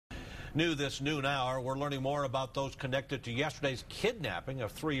New this noon hour, we're learning more about those connected to yesterday's kidnapping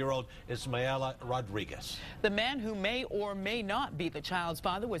of 3-year-old Ismaela Rodriguez. The man who may or may not be the child's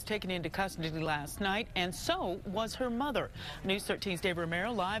father was taken into custody last night, and so was her mother. News 13's Dave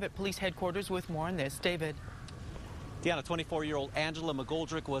Romero live at police headquarters with more on this. David. Deanna, 24-year-old Angela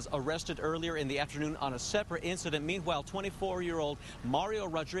McGoldrick was arrested earlier in the afternoon on a separate incident. Meanwhile, 24-year-old Mario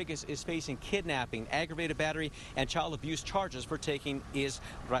Rodriguez is facing kidnapping, aggravated battery, and child abuse charges for taking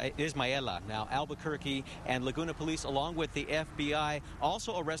Ismaela. Now, Albuquerque and Laguna police, along with the FBI,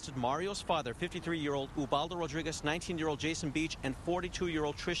 also arrested Mario's father, 53-year-old Ubaldo Rodriguez, 19-year-old Jason Beach, and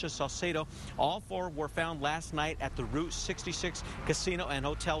 42-year-old Trisha Saucedo. All four were found last night at the Route 66 Casino and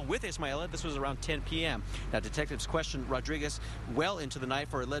Hotel with Ismaela. This was around 10 p.m. Now, detectives questioned Rodriguez well into the night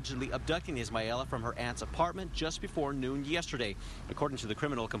for allegedly abducting Ismaela from her aunt's apartment just before noon yesterday. According to the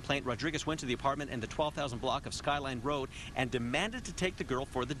criminal complaint, Rodriguez went to the apartment in the 12,000 block of Skyline Road and demanded to take the girl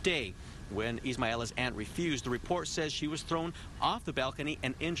for the day. When Ismaela's aunt refused, the report says she was thrown off the balcony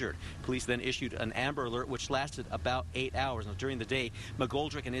and injured. Police then issued an Amber Alert, which lasted about 8 hours. Now, during the day,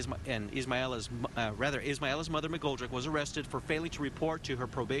 McGoldrick and Ismaela's mother, McGoldrick, was arrested for failing to report to her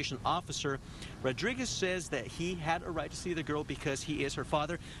probation officer. Rodriguez says that he had a right to see the girl because he is her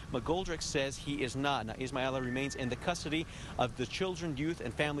father. McGoldrick says he is not. Now, Ismaela remains in the custody of the Children, Youth,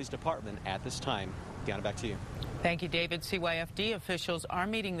 and Families Department at this time. Deanna, back to you. Thank you, David. CYFD officials are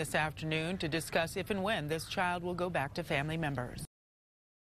meeting this afternoon to discuss if and when this child will go back to family members.